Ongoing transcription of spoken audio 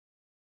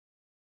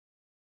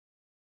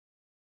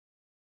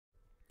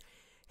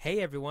Hey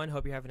everyone,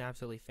 hope you're having an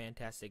absolutely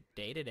fantastic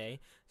day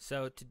today.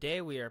 So today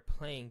we are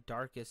playing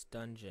Darkest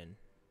Dungeon.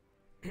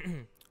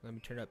 Let me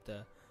turn up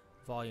the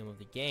volume of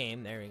the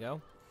game. There we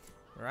go.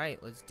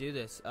 Alright, let's do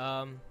this.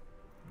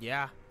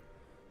 Yeah.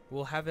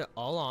 We'll have it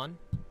all on.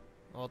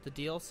 All the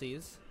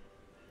DLCs.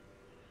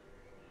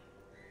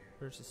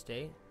 Where's the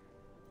state?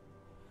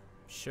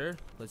 Sure,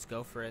 let's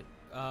go for it.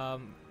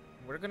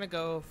 We're gonna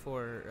go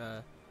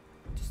for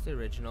just the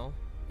original.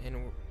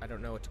 And I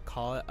don't know what to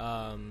call it.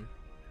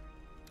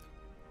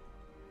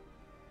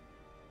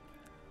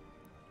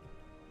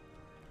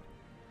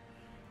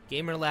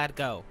 Gamer lad,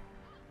 go.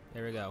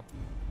 There we go.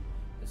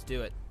 Let's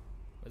do it.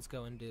 Let's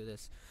go and do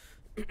this.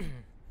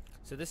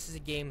 So this is a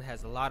game that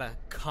has a lot of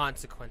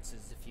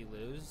consequences if you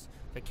lose.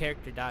 If a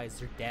character dies,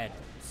 they're dead.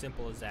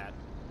 Simple as that.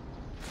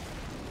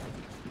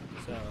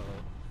 So,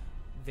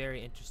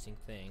 very interesting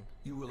thing.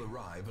 You will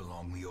arrive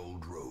along the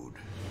old road.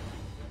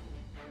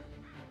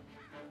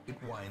 It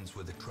winds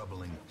with a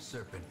troubling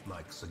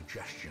serpent-like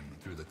suggestion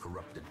through the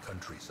corrupted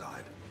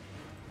countryside,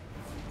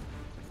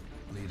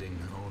 leading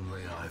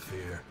only, I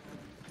fear,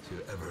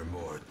 to ever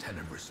more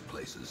tenebrous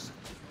places.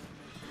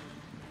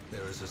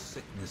 There is a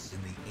sickness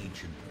in the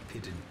ancient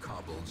pitted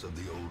cobbles of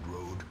the old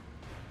road,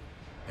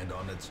 and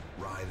on its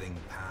writhing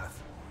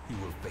path you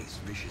will face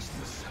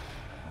viciousness,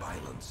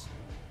 violence,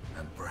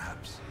 and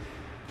perhaps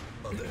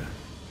other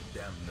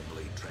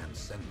damnably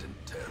transcendent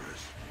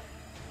terrors.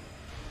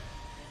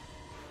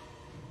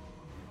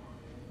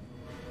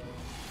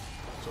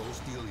 So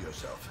steel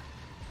yourself,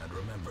 and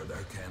remember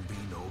there can be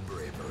no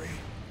bravery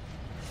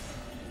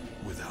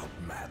without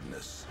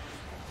madness.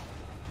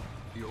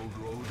 The old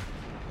road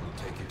will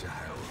take you to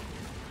hell,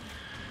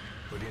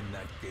 but in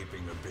that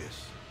gaping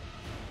abyss,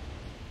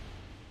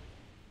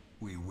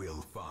 we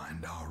will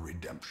find our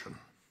redemption.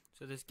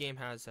 So this game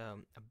has a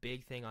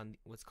big thing on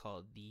what's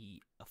called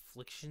the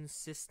affliction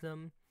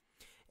system,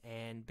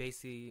 and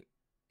basically,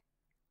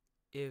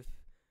 in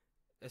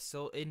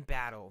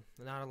battle,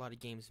 not a lot of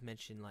games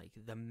mention like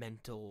the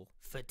mental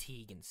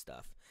fatigue and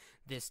stuff.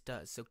 This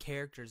does. So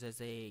characters, as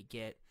they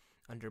get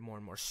under more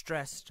and more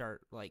stress,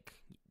 start like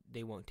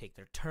they won't take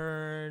their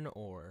turn,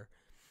 or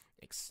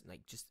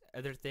like just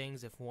other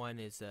things. If one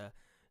is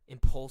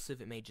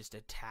impulsive, it may just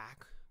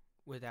attack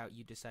without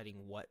you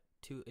deciding what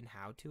to and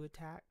how to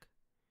attack.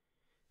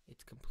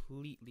 It's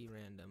completely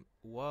random.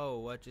 Whoa,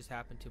 what just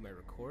happened to my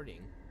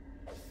recording?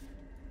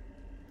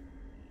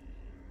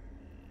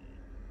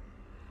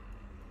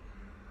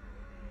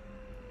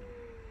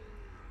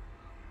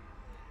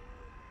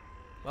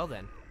 Well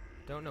then,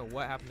 don't know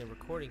what happened to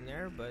recording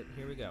there, but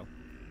here we go.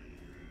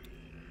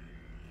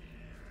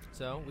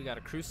 So, we got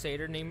a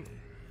crusader named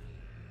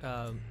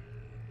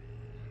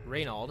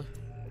Reynald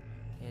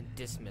and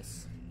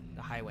Dismas,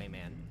 the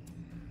highwayman.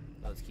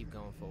 Let's keep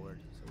going forward.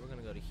 So we're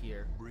gonna go to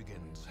here.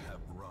 Brigands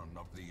have run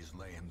up these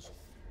lanes.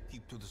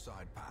 Keep to the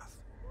side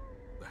path.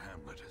 The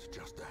hamlet is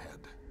just ahead.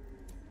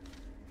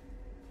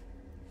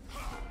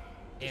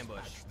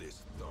 Ambush. Dispatch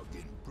this thug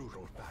in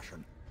brutal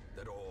fashion,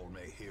 that all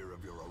may hear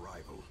of your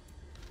arrival.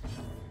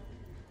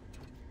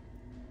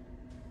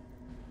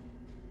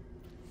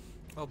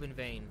 Open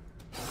vein.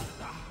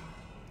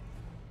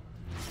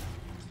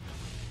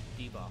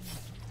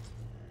 Debuff.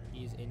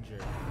 He's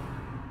injured.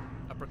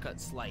 Uppercut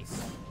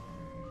slice.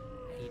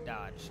 He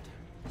dodged.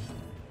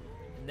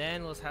 And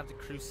then let's have the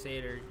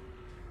crusader.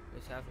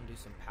 Let's have him do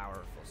some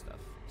powerful stuff.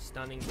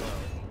 Stunning blow.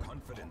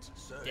 Confidence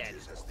surges Dead.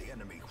 as the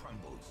enemy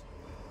crumbles.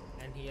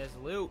 And he has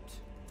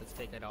loot. Let's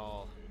take it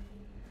all.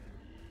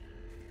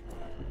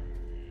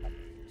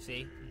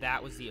 See?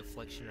 That was the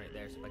affliction right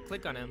there. So if I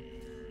click on him,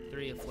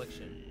 3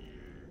 affliction.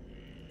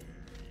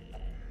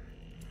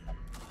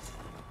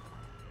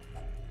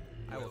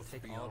 I will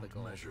take all the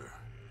gold. Measure,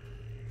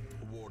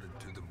 awarded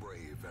to the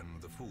brave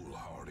and the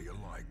foolhardy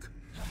alike.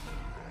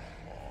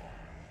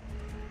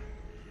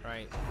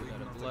 Right, we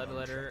got a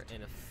bloodletter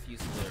and a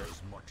fusilier.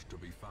 There's much to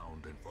be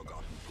found in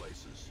forgotten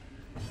places.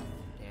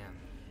 Damn.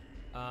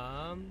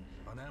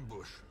 An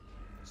ambush.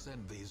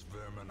 Send these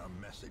vermin a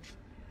message.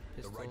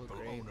 Pistol The rightful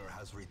grave. owner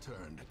has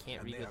returned. I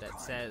can't and read what their that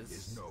kind says.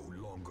 Is no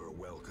longer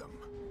welcome.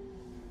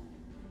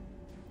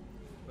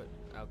 But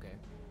okay.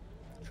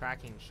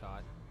 Tracking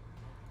shot.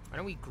 Why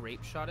don't we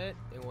grape shot it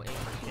and we'll aim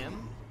for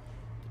him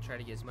to try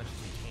to get as much as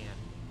we can.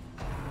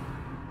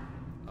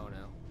 Oh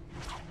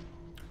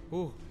no.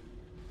 Ooh.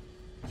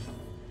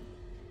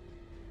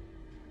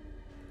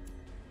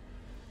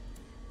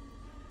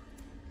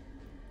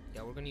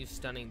 Yeah, we're gonna use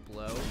stunning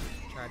blow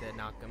to try to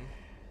knock him.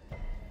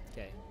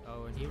 Okay.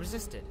 Oh, and he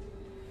resisted.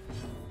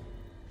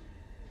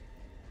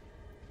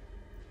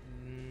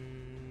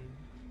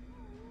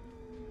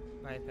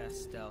 Bypass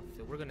stealth.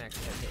 So we're gonna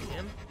actually hit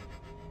him.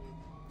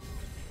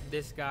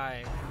 This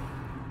guy,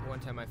 one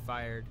time I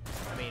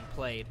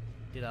played,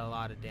 did a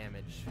lot of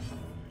damage.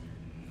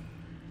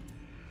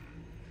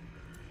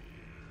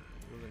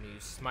 We're gonna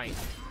use smite.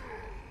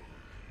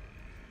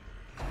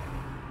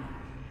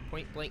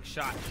 Point blank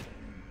shot.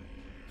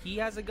 He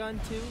has a gun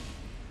too?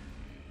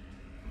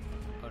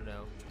 Oh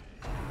no.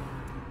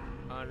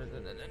 Oh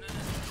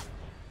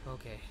no.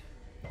 Okay.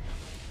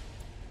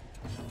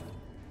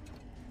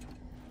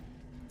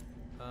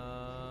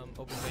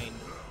 Open vein.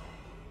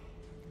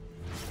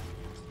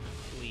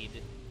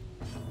 Bleed.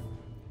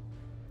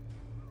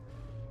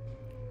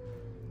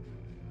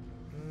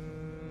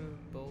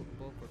 Bulk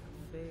or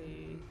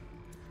faith.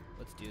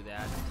 Let's do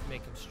that.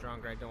 Make him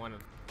stronger. I don't want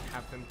to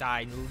have him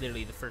die in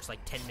literally the first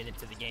like 10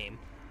 minutes of the game.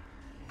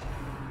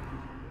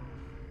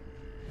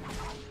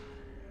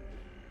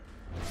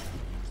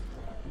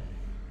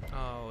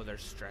 Oh, their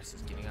stress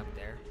is getting up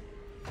there.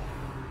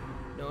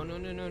 No,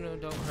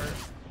 don't hurt.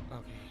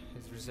 Okay,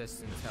 his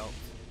resistance helped.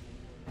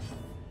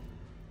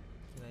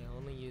 Can I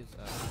only use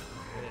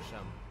finish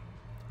him?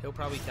 He'll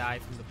probably die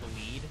from the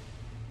bleed.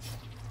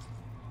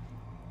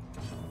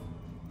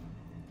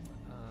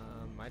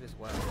 Might as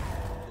well.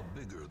 The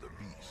bigger the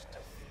beast,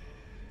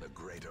 the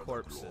greater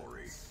Corpses. the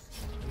glory.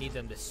 I need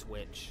them to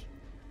switch.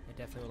 I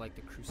definitely would like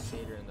the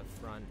Crusader in the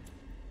front.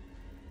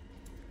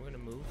 We're gonna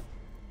move.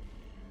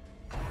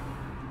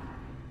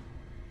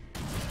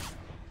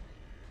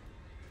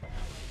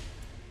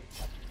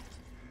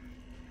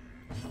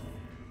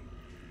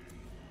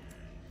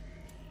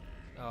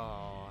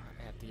 Oh,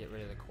 I have to get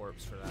rid of the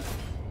corpse for that.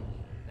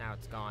 Now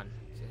it's gone,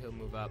 so he'll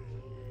move up.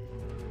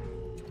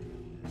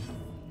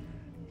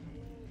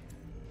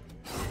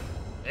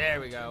 There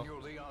we go.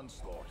 Continue the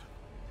onslaught.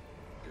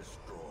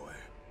 Destroy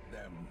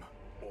them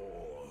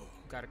all.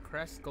 Got a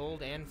crest,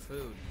 gold, and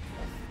food.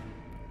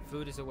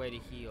 Food is a way to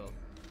heal.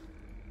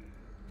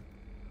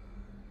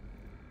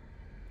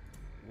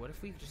 What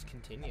if we just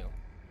continue?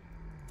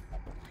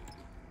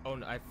 Oh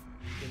no, I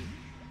didn't.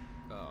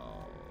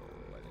 Oh,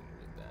 I didn't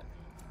read that.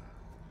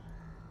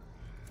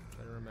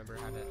 Try to remember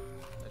how to.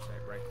 That's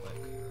right click.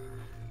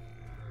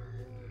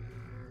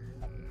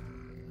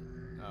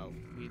 Oh,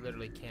 we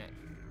literally can't.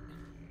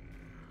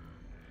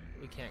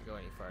 We can't go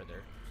any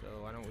farther, so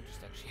why don't we just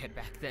actually head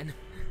back then?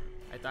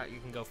 I thought you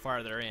can go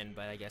farther in,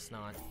 but I guess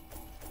not.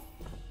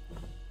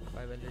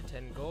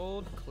 510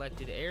 gold,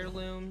 collected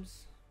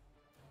heirlooms,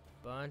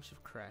 bunch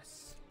of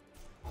crests.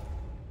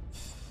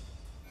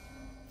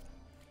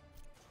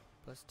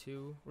 Plus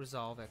 2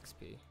 resolve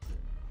XP.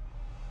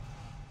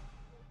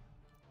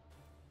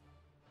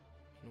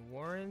 And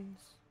Warrens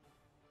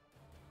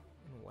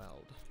and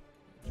Weld.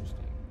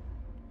 Interesting.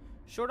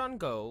 Short on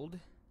gold.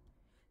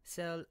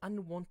 Sell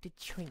unwanted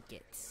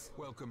trinkets.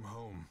 Welcome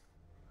home,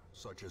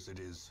 such as it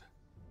is.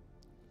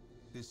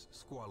 This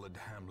squalid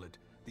hamlet,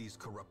 these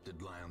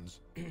corrupted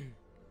lands,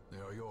 they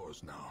are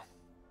yours now,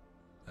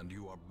 and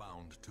you are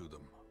bound to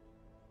them.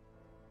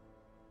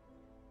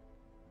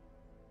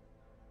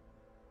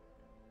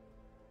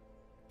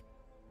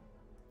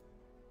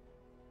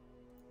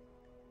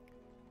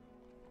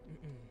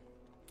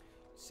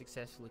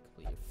 Successfully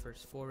complete your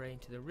first foray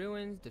into the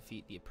ruins.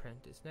 Defeat the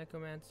apprentice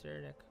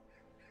necromancer.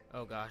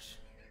 Oh gosh.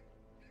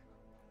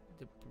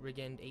 The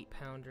brigand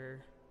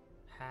 8-pounder.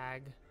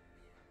 Hag.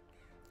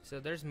 So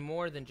there's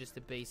more than just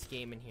the base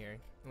game in here.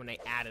 When I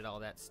added all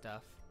that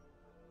stuff.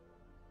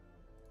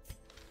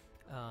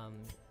 All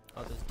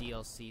those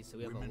DLCs, so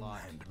we have a lot.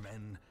 Women and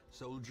men,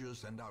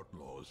 soldiers and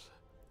outlaws,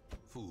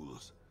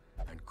 fools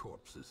and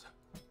corpses.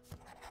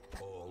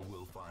 All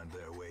will find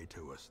their way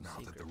to us now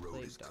that the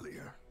road is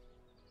clear.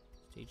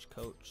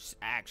 Stagecoach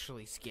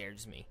actually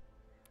scares me.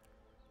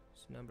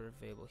 So number of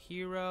available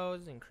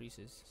heroes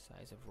increases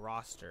size of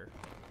roster.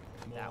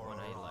 That one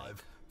I like.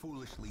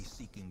 Foolishly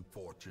seeking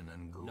fortune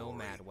and glory.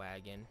 Nomad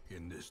wagon.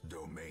 In this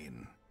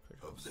domain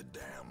of the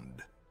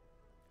damned.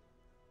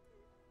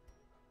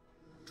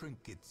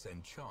 Trinkets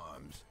and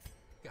charms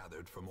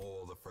gathered from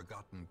all the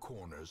forgotten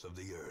corners of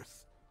the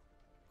earth.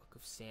 Book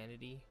of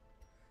Sanity.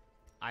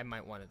 I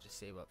might want to just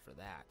save up for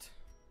that.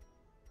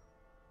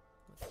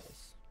 What's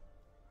this?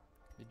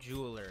 The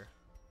jeweler.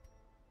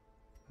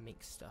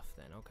 Makes stuff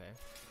then, okay.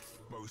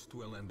 Most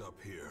will end up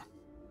here,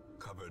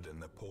 covered in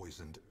the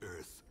poisoned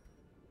earth,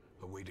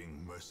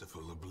 awaiting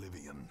merciful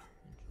oblivion.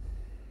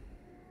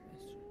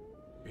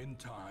 In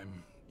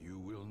time, you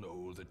will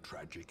know the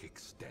tragic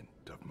extent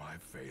of my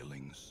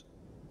failings.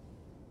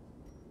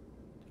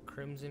 The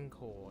Crimson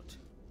Court.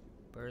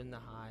 Burn the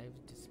hive,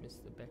 dismiss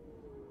the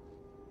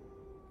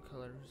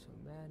Colors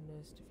of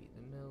Madness, defeat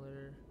the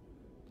Miller,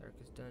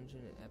 Darkest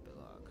Dungeon, and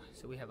Epilogue.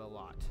 So we have a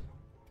lot.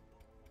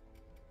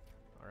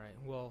 Alright,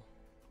 well,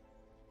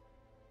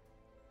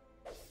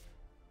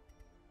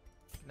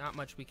 not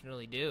much we can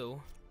really do.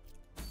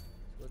 So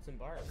let's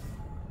embark.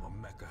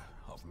 A mecca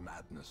of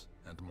madness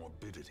and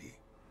morbidity.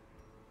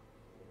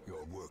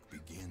 Your work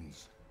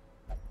begins.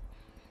 The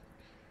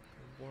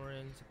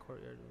Warrens, a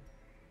courtyard.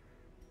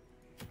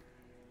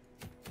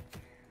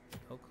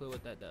 No clue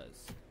what that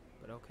does,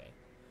 but okay.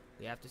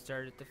 We have to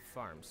start at the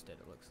farmstead,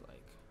 it looks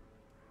like.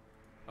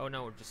 Oh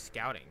no, we're just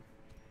scouting.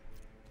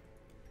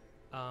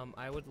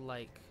 I would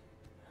like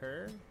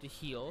her to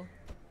heal,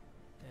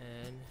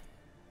 and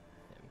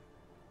him.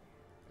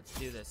 Let's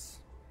do this.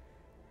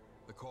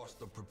 The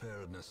cost of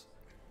preparedness,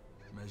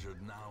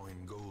 measured now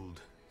in gold.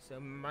 So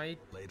my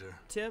Later,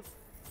 tip: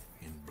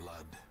 in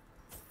blood.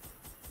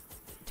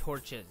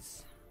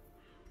 torches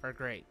are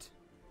great.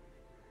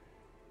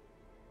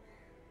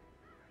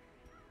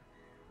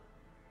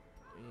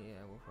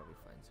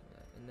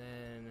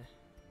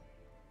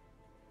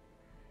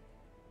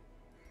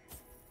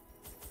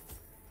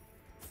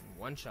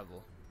 one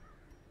shovel.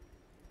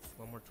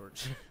 One more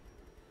torch.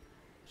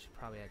 I should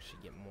probably actually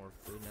get more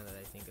food now that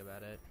I think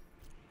about it.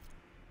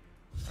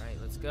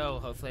 Alright, let's go.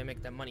 Hopefully I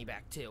make that money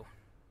back too.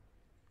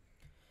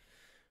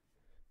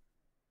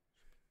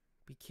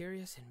 Be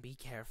curious and be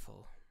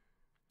careful.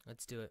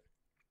 Let's do it.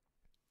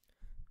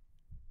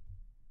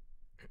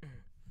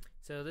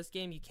 So this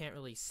game you can't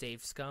really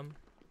save scum.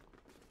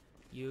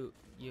 You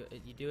do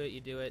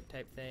it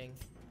type thing.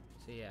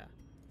 So yeah.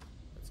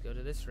 Let's go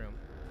to this room.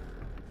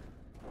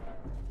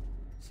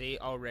 See,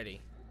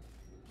 already.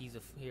 He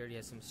already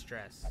has some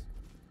stress.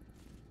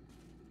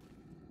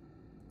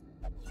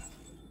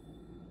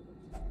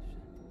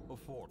 A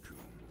fortune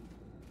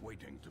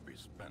waiting to be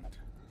spent.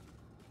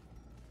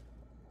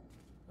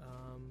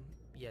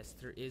 Yes,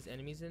 there is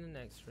enemies in the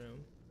next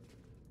room.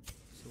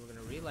 So we're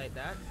gonna relight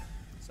that.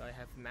 So I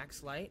have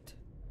max light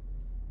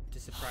to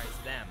surprise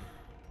them,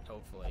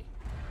 hopefully.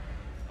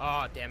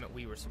 Oh, damn it,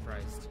 we were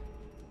surprised.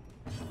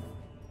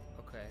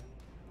 Okay.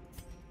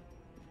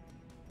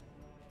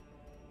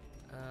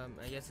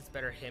 I guess it's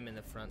better him in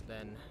the front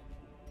than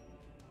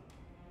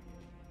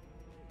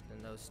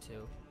those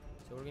two.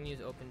 So we're gonna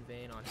use open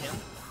vein on him.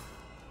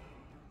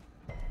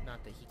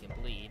 Not that he can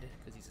bleed,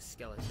 because he's a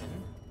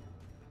skeleton.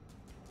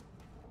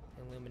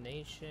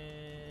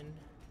 Illumination.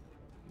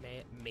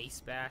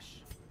 Mace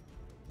bash.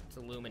 Let's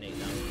illuminate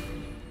them.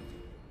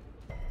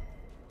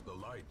 The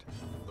light,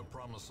 the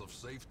promise of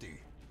safety.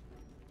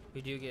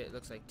 We do get,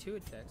 looks like 2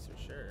 attacks for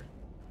sure,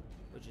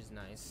 which is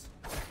nice.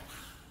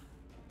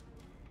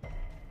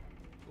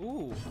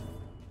 Ooh.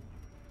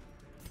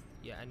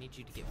 Yeah, I need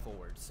you to get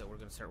forward, so we're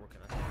gonna start working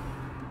on him.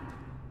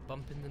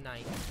 Bump in the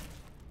night.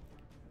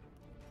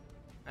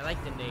 I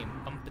like the name,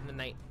 Bump in the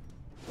Night.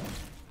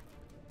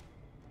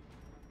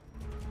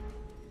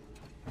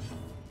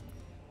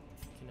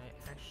 Can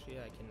I actually,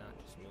 I cannot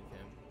just move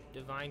him.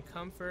 Divine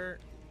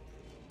Comfort.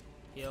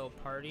 Heal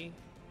party.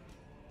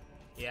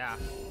 Yeah.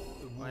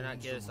 Why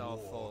not get us all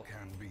full?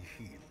 Can be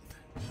healed,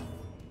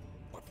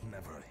 but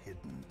never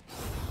hidden.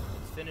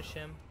 Let's finish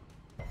him.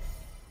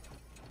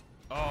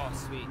 Oh,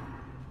 sweet.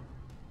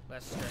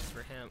 Less stress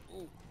for him.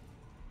 Ooh.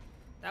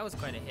 That was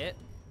quite a hit.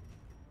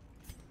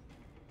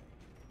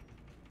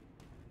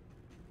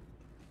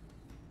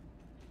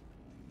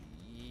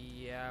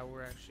 Yeah,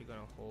 we're actually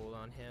gonna hold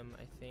on him,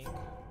 I think.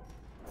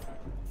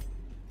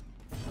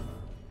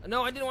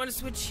 No, I didn't want to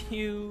switch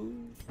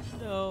you.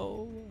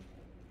 No.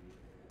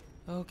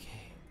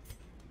 Okay.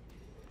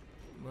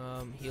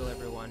 Heal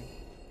everyone.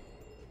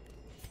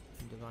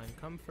 Divine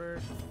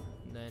Comfort,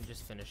 and then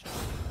just finish him.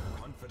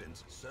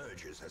 Confidence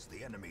surges as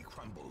the enemy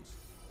crumbles.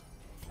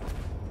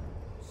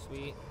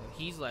 Sweet. Well,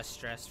 he's less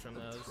stressed from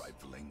those. A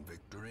trifling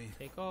victory,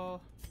 Take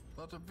all.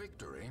 but a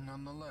victory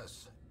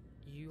nonetheless.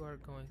 You are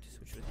going to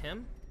switch with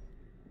him.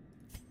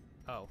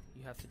 Oh,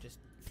 you have to just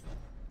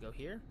go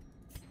here.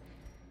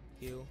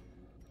 You.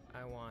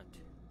 I want.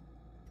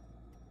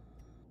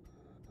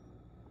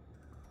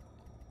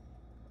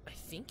 I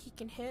think he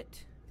can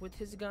hit with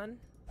his gun.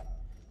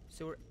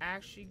 So we're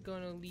actually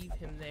gonna leave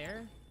him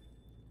there.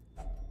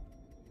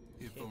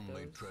 If Take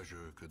only those.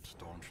 treasure could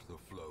staunch the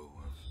flow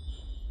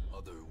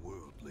of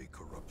otherworldly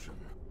corruption.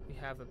 We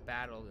have a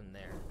battle in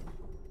there.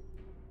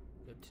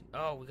 Good to,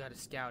 oh, we gotta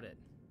scout it.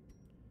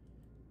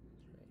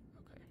 That's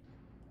right.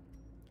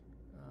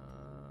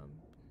 Okay.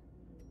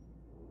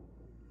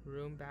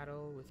 Room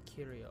battle with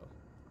Kirio.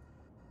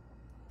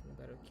 Room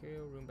battle with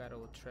Kirio. Room battle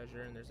with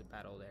treasure, and there's a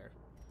battle there.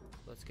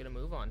 Let's get a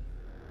move on.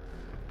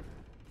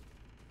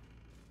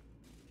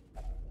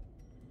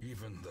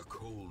 Even the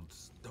cold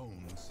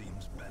stone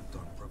seems bent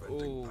on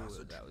preventing Oh,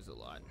 passage. that was a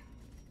lot.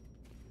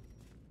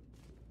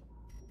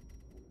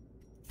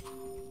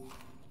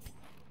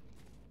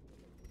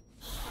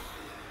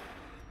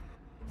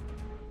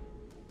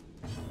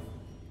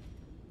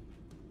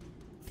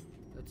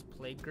 Let's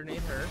plague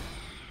grenade her.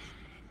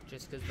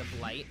 Just because the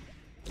blight.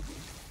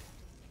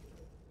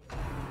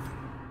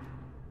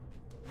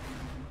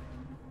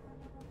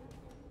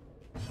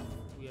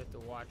 We have to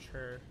watch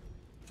her.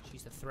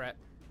 She's a threat.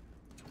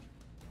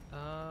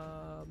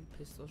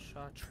 Pistol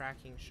shot,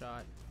 tracking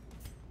shot,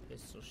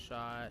 pistol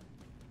shot.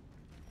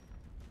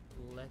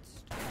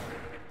 Let's do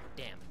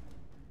damn.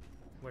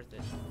 Worth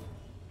it.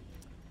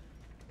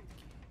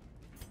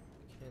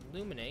 We can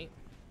illuminate.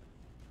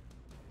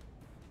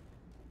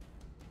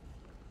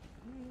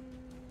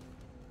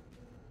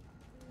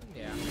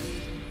 Yeah.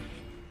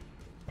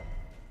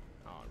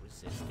 Oh,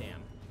 resist,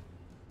 damn.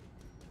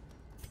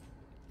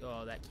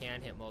 Oh, that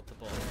can hit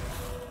multiple.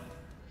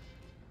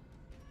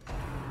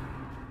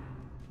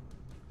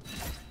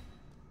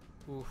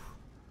 Oof.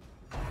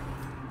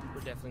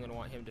 We're definitely gonna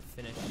want him to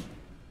finish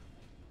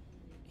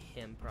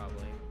him,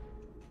 probably.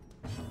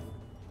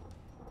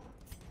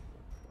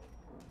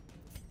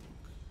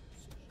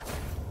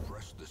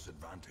 Press this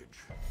advantage.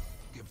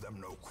 Give them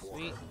no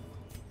quarter. Sweet.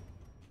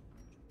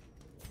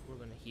 We're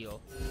gonna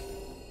heal.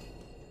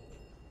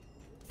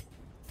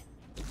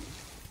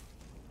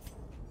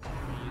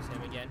 Use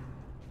him again.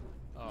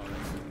 Oh,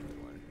 that's a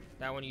good one.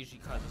 That one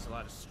usually causes a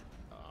lot of.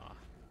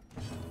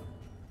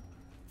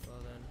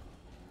 Well then.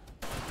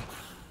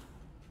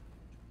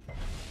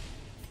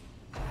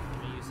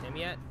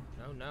 yet?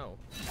 Oh no.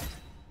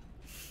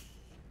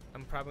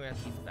 I'm probably gonna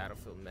have to use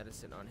battlefield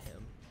medicine on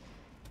him.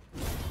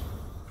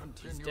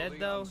 He's dead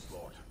though.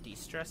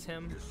 De-stress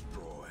him.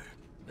 Destroy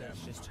That's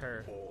them just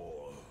her.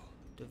 all.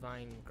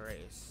 Divine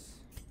Grace.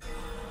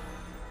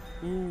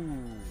 Ooh.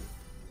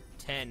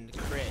 10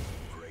 crit.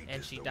 Great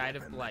And is she the died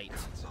of weapon blight. that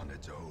cuts on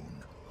its own.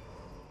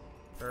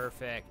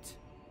 Perfect.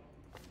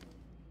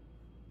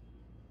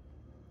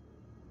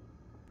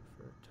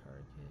 Preferred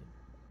target.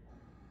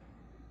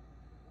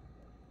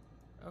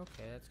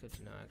 Okay, that's good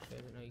to know actually.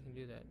 I didn't know you can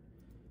do that.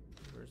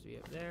 Prefers to be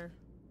up there.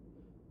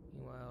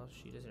 Meanwhile,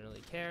 she doesn't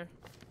really care.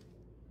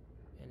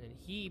 And then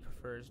he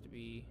prefers to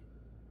be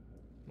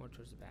more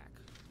towards the back.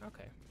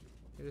 Okay.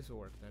 Maybe this will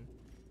work then.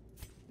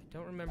 I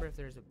don't remember if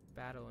there's a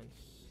battle in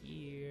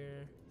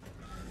here.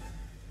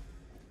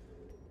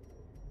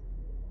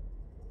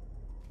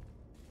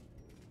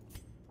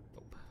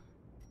 Nope.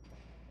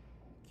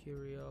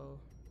 Curio.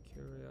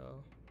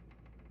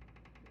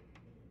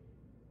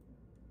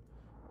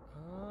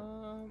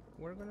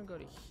 We're gonna go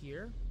to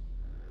here.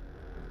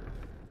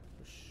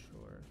 For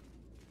sure.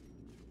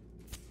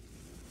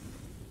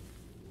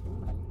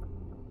 Ooh.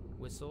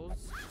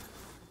 Whistles.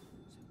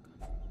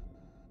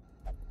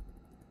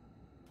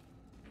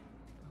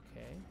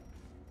 Okay.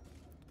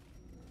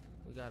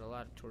 We got a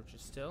lot of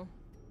torches still.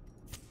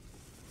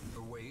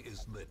 The way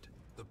is lit.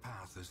 The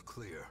path is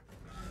clear.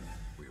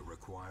 We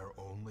require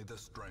only the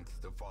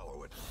strength to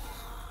follow it.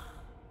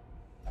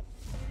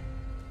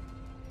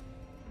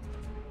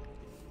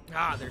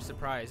 Ah, they're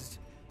surprised.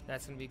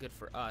 That's gonna be good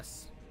for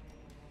us.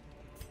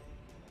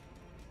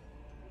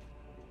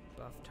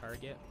 Buff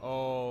target.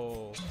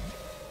 Oh,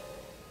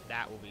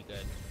 that will be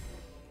good.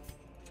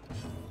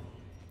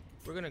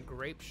 We're gonna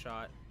grape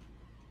shot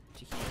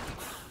to here.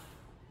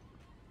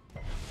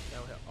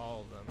 That'll hit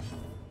all of them.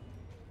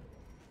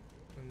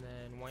 And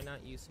then why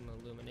not use some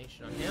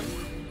illumination on him?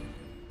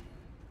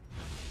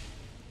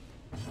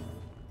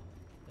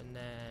 And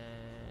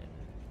then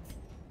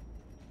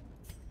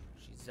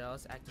she's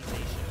zealous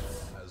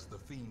accusations. As the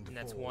fiend And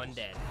that's falls, one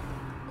dead.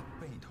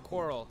 a faint hope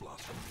Coral.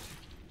 blossoms.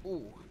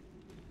 Ooh.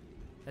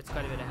 That's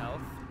quite a bit of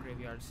health.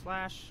 Graveyard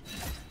slash.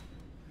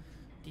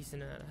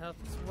 Decent amount of health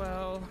as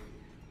well.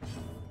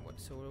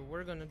 So what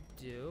we're gonna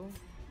do,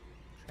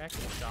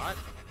 tracking shot.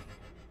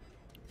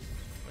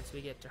 Once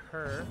we get to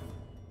her,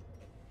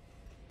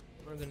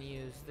 we're gonna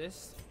use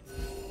this.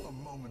 A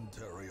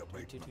momentary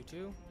abatement.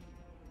 222.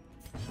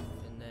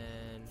 And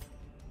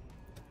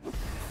then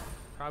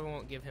probably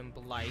won't give him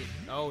blight.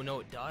 Oh no,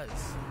 it does.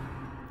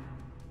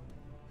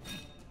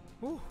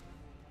 Whew.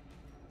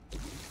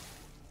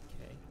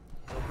 Okay.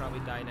 He'll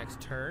probably die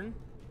next turn.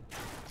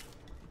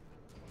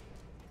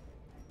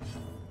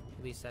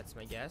 At least that's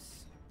my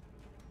guess.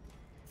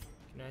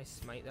 Can I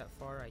smite that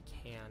far? I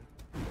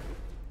can.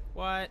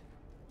 What?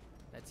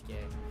 That's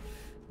gay.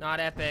 Not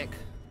epic.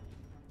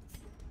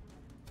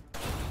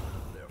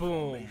 Their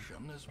Boom.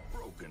 formation is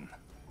broken.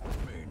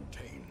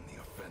 Maintain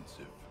the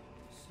offensive.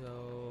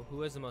 So,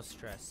 who has the most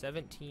stress?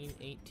 17,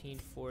 18,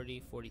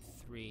 40,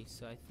 43.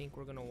 So I think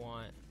we're gonna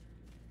want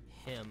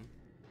him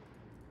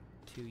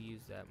to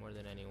use that more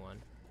than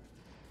anyone.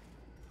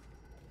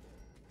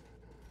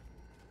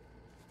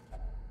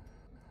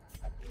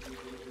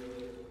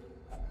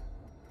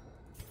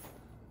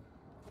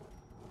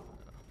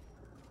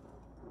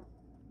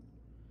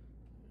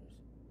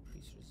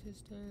 Priest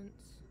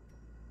resistance.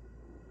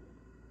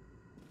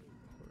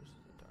 Horrors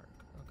of the dark.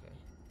 Okay.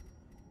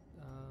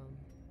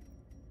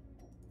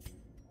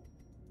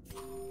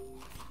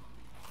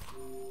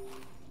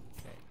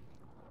 Okay.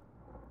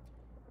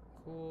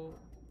 Cool.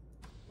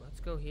 Let's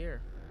go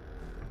here.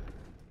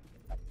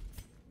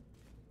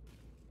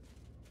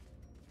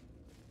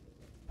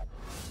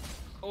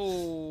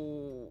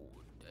 Oh,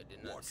 I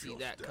did not Watch see your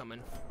that step.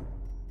 coming.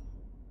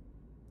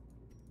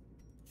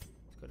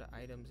 Let's go to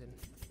items and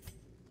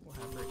we'll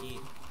have her eat.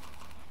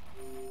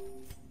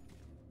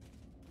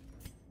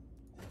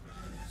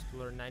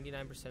 Explore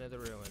 99% of the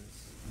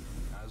ruins.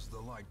 As the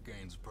light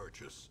gains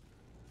purchase,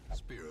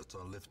 spirits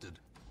are lifted,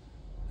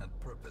 and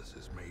purpose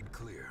is made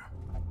clear.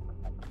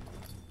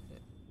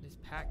 This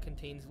pack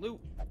contains loot.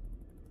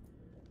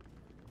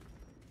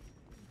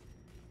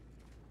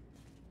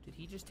 Did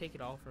he just take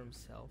it all for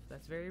himself?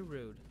 That's very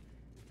rude.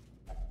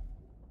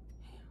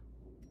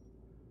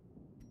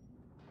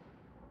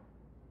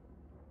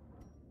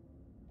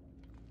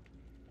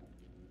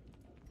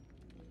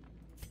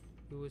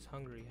 Who is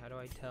hungry? How do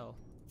I tell?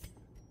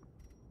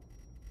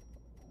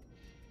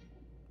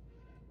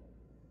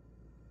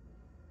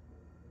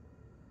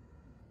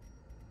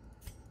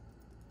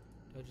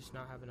 Do I just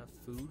not have enough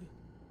food?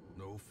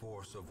 No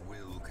force of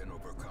will can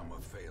overcome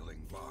a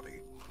failing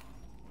body.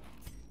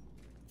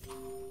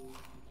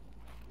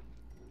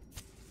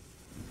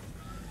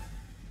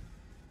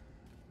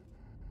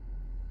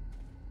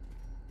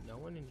 No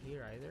one in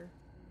here either?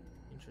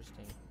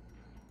 Interesting.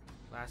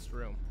 Last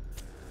room.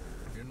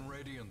 In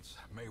Radiance,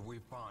 may we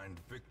find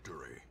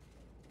victory.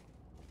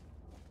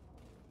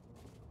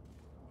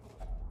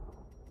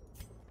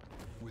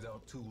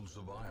 Without tools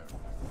of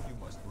iron, you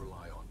must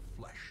rely on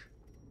flesh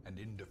and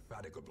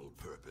indefatigable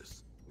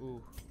purpose.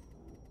 Ooh.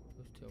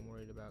 Those two I'm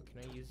worried about.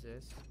 Can I use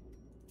this?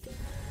 I'm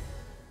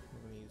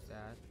gonna use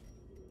that.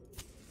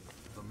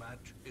 The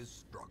match is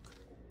struck.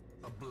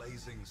 A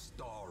blazing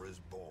star is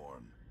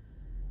born.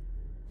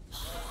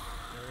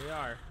 There we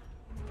are.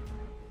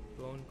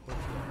 Bone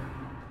courtyard.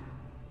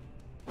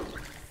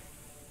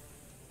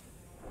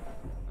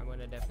 I'm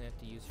gonna definitely have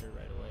to use her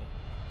right away.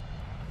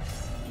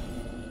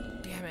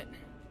 Damn it.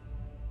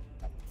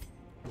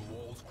 The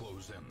walls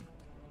close in.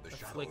 The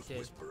Afflicted. shadows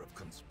whisper of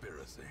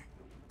conspiracy.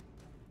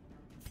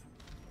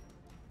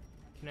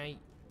 Can I...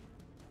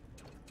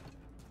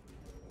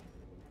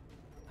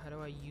 How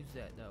do I use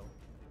that, though?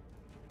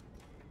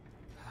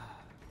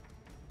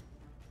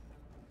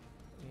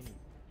 I mean,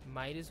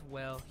 might as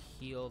well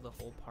heal the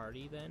whole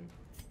party, then.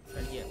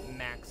 Try to get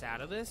max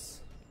out of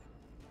this.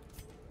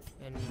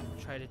 And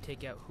try to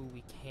take out who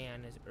we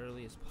can as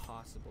early as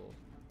possible.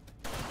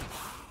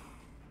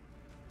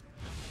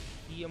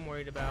 He I'm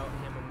worried about.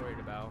 Him I'm worried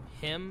about.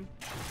 Him,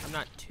 I'm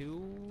not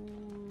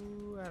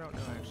too... I don't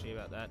know, actually,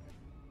 about that.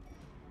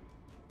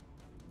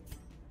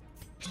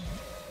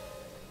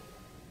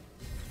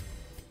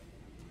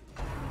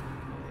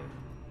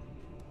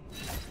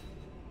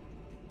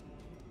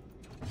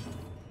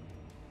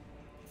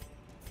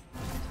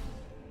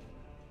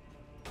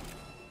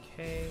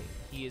 Okay,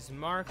 he is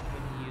marked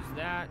when he used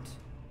that.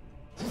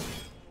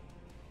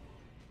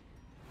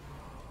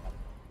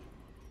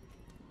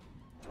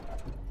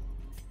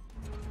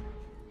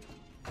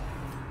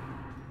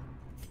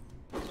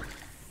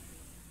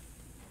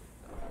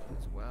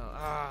 As well.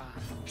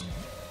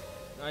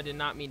 I did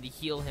not mean to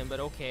heal him, but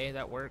okay,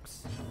 that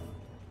works.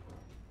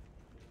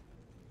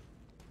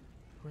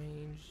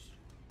 Range,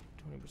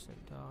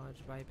 20% dodge,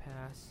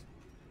 bypass.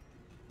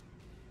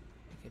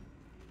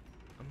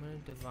 I'm gonna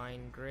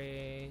Divine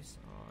Grace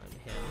on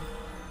him.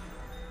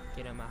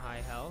 Get him a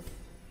high health.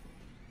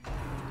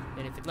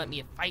 And if it let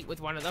me fight with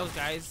one of those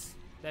guys,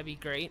 that'd be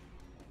great.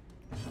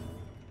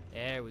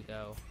 There we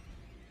go.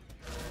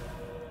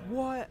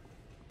 What?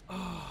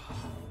 Oh.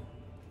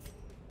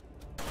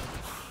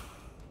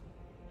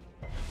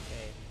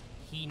 Okay,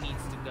 he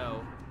needs to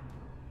go.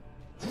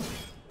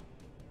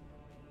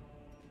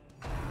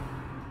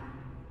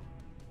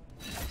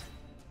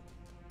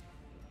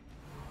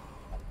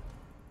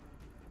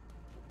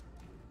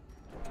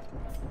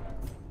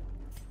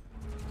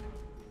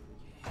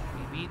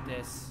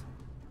 This.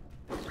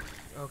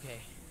 Okay.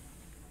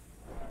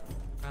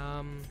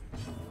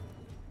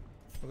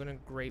 We're gonna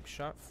grape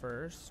shot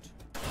first.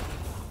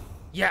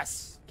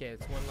 Yes! Okay,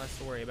 it's one less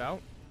to worry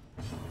about.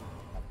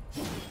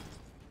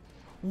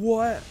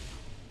 What?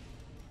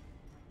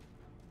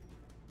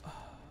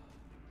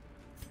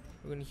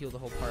 We're gonna heal the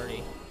whole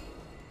party.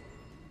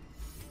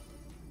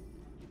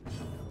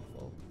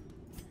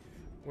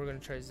 We're gonna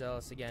try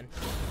Zealous again.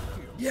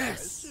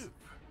 Yes!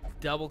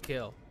 Double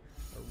kill.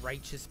 A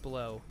righteous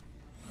blow.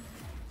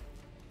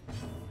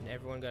 And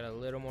everyone got a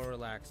little more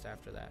relaxed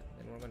after that.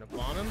 Then we're gonna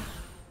bomb him.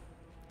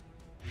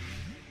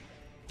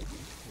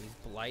 He's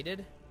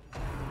blighted.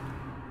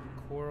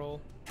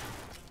 Coral.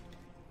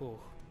 Ooh.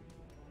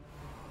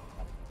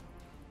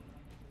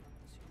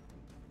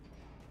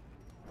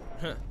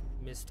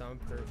 Missed on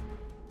purpose.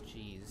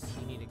 Jeez,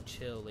 you need to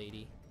chill,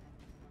 lady.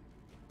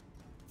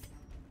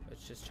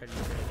 Let's just try to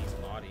get rid of these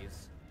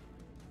bodies.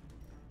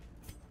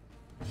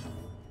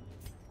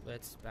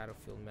 Let's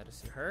battlefield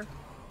medicine her.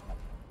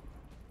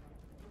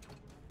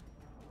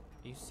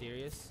 Are you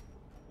serious?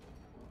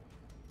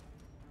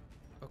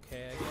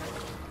 Okay, I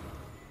guess.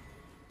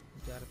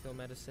 Battlefield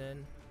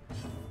medicine.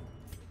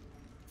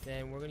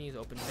 Then we're gonna use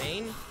open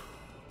vein.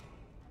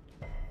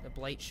 The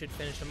blight should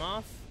finish him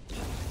off.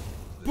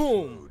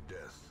 Boom!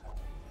 Death.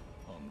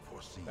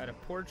 Unforeseen. Got a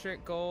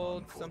portrait,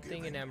 gold,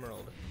 something, and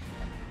emerald.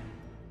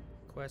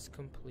 Quest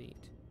complete.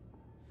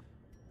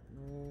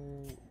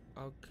 Ooh,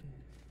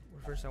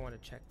 first I want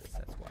to check this,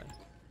 that's why.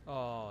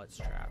 Oh, it's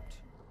trapped.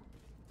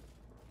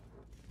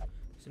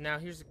 So now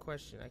here's the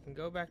question. I can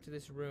go back to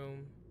this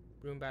room.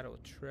 Room battle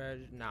with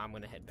treasure. Nah, I'm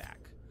gonna head back.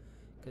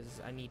 Because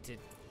I need to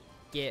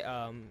get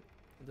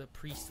the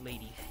priest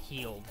lady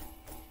healed.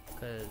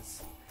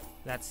 Because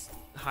that's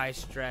high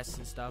stress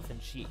and stuff,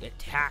 and she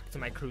attacked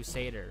my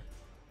crusader.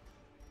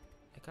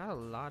 I got a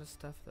lot of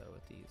stuff though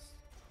with these.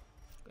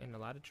 And a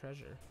lot of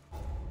treasure.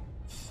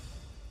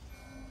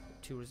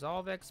 To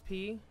resolve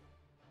XP.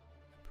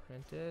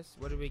 Apprentice.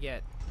 What did we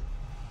get?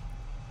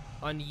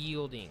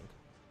 Unyielding.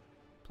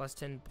 Plus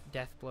 10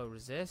 death blow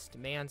resist.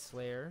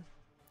 Manslayer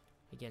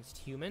against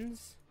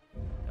humans.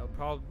 That would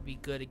probably be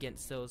good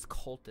against those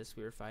cultists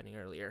we were fighting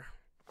earlier.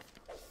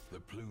 The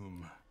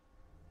plume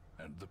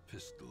and the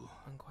pistol.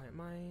 Unquiet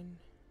mind.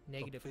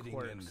 Negative a fitting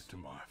corpse. end to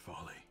my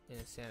folly. In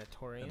a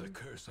sanatorium. And a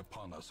curse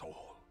upon us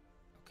all.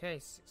 Okay,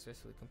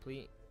 successfully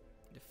complete.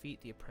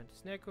 Defeat the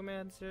apprentice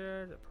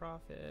necromancer, the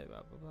prophet,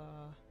 blah blah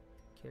blah.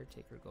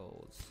 Caretaker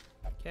golds.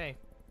 Okay.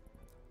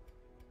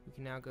 We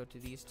can now go to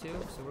these two.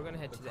 So we're gonna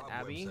head to the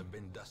Abbey. The have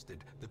been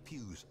dusted, the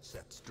pews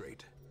set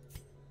straight.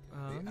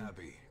 The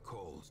Abbey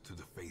calls to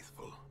the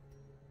faithful.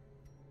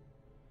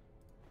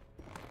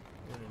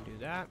 We're gonna do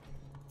that.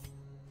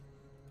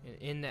 And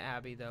in the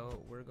Abbey, though,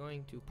 we're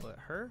going to put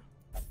her.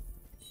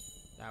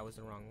 That was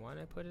the wrong one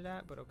I put it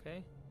at, but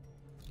okay.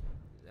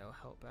 That'll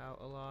help out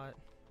a lot.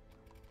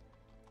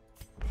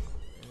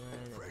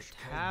 And then Fresh the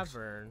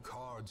tavern. kegs,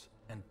 cards,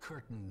 and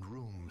curtained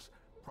rooms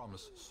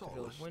promise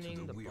solace to winning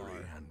the the weary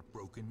bar. and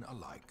broken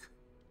alike.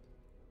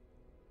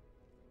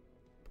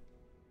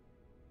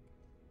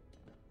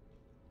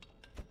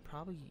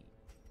 Probably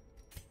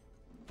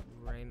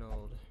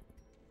Reynold.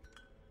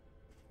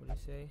 What do you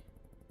say?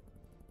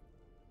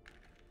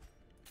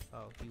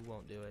 Oh, he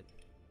won't do it.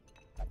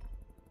 It's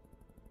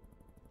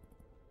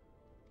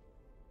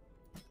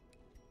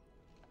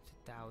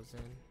 1,000.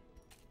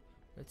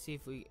 Let's see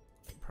if we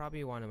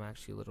probably want him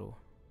actually a little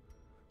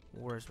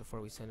worse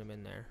before we send him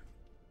in there.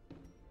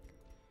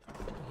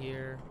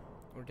 Here,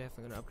 we're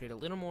definitely gonna upgrade a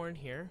little more in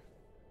here.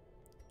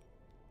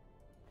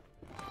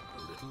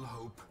 A little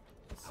hope,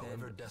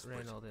 however Send desperate,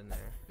 Reynold in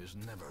there. is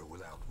never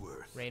without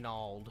worth.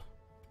 Reynold.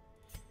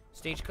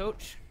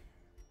 Stagecoach.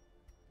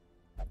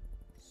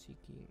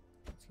 Seeking.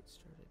 Let's get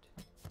started.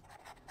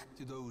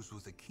 To those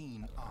with a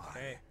keen eye,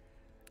 Okay.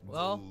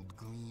 Well, gold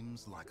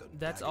gleams like a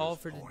that's all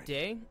dagger's for point.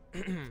 today.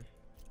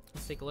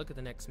 Let's take a look at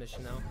the next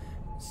mission though.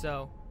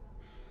 So,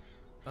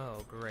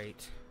 oh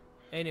great.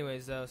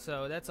 Anyways though,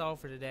 so that's all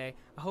for today.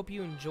 I hope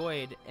you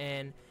enjoyed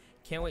and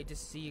can't wait to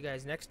see you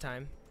guys next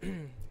time.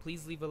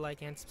 Please leave a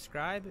like and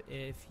subscribe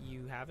if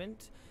you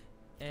haven't.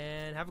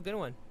 And have a good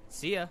one.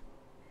 See ya.